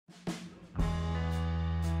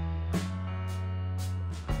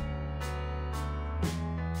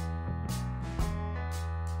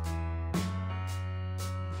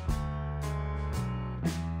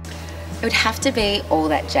It would have to be All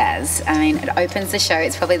That Jazz. I mean, it opens the show.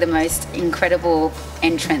 It's probably the most incredible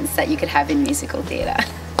entrance that you could have in musical theatre.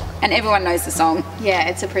 And everyone knows the song. Yeah,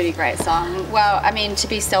 it's a pretty great song. Well, I mean, to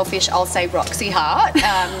be selfish, I'll say Roxy Hart.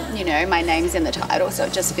 You know, my name's in the title, so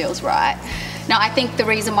it just feels right. Now, I think the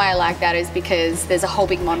reason why I like that is because there's a whole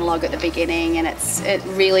big monologue at the beginning, and it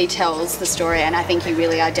really tells the story, and I think you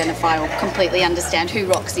really identify or completely understand who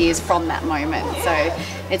Roxy is from that moment. So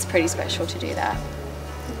it's pretty special to do that.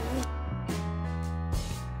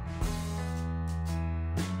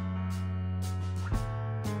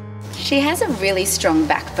 She has a really strong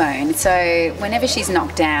backbone, so whenever she's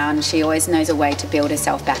knocked down, she always knows a way to build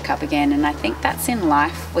herself back up again, and I think that's in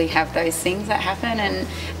life. We have those things that happen, and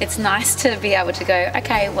it's nice to be able to go,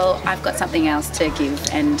 okay, well, I've got something else to give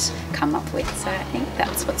and come up with, so I think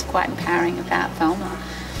that's what's quite empowering about Velma.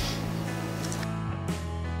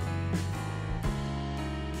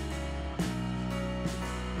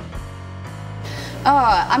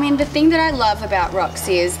 Oh, I mean, the thing that I love about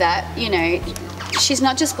Roxy is that, you know, she's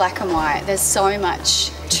not just black and white. There's so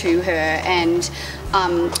much to her, and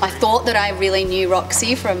I thought that I really knew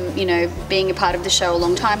Roxy from, you know, being a part of the show a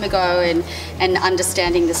long time ago and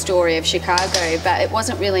understanding the story of Chicago, but it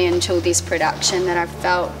wasn't really until this production that I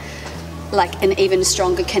felt like an even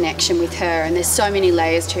stronger connection with her. And there's so many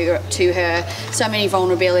layers to her, so many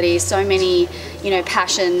vulnerabilities, so many, you know,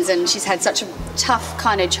 passions, and she's had such a tough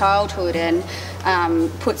kind of childhood, and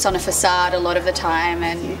puts on a facade a lot of the time,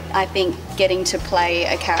 and I think getting to play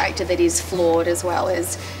a character that is flawed as well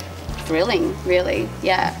is thrilling, really.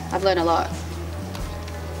 Yeah, I've learned a lot.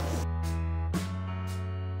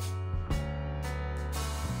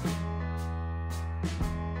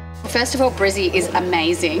 First of all, Brizzy is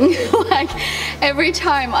amazing. Like, every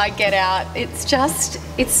time I get out,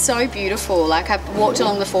 it's so beautiful. Like, I've walked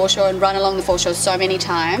along the foreshore and run along the foreshore so many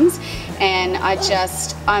times, and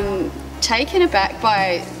I'm taken aback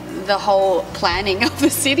by the whole planning of the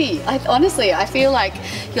city. Honestly, I feel like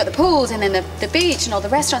you got the pools, and then the beach, and all the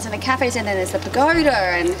restaurants and the cafes, and then there's the pagoda,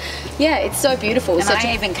 and yeah, it's so beautiful. And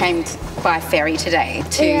I even came by ferry today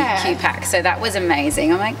to QPAC, so that was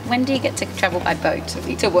amazing. I'm like, when do you get to travel by boat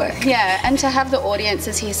to work? Yeah, and to have the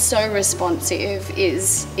audiences here so responsive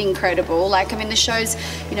is incredible. Like, I mean, the show's,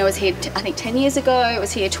 you know, was here I think 10 years ago, it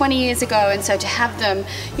was here 20 years ago, and so to have them,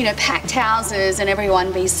 you know, packed houses and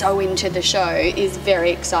everyone be so into the show is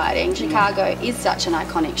very exciting. Chicago is such an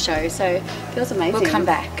iconic show, so it feels amazing. We'll come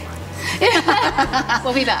back.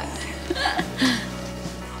 We'll be back.